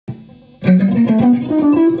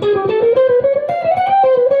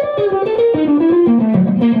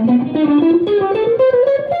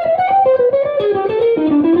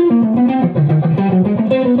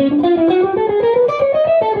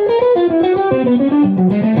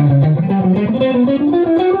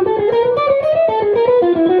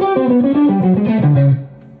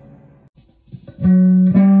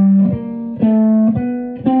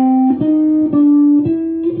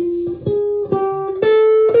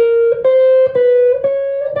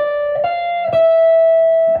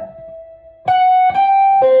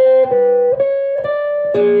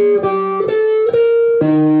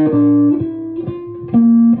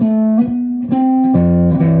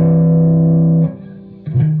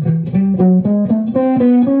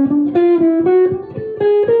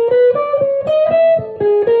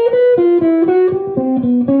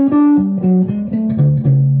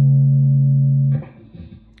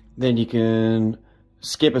Then you can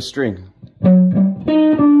skip a string.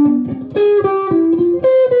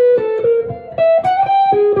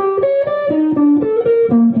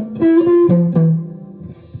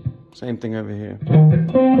 Same thing over here.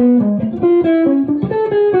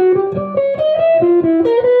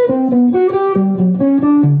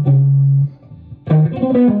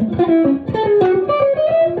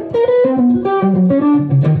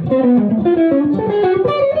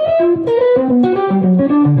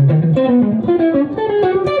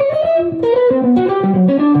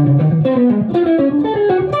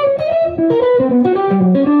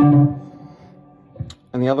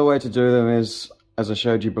 And the other way to do them is, as I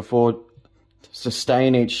showed you before,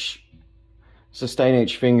 sustain each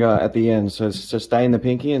finger at the end. So sustain the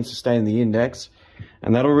pinky and sustain the index,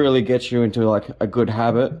 and that'll really get you into like a good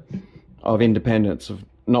habit of independence, of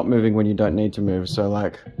not moving when you don't need to move. So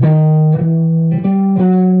like,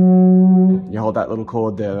 you hold that little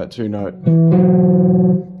chord there, that 2 note.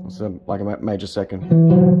 So like a major second.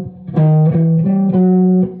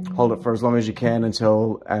 Hold it for as long as you can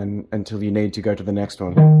until you need to go to the next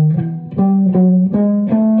one.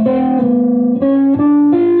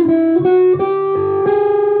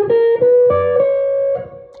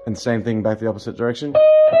 And same thing back the opposite direction.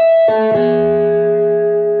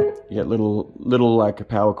 You get little like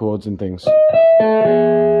power chords and things.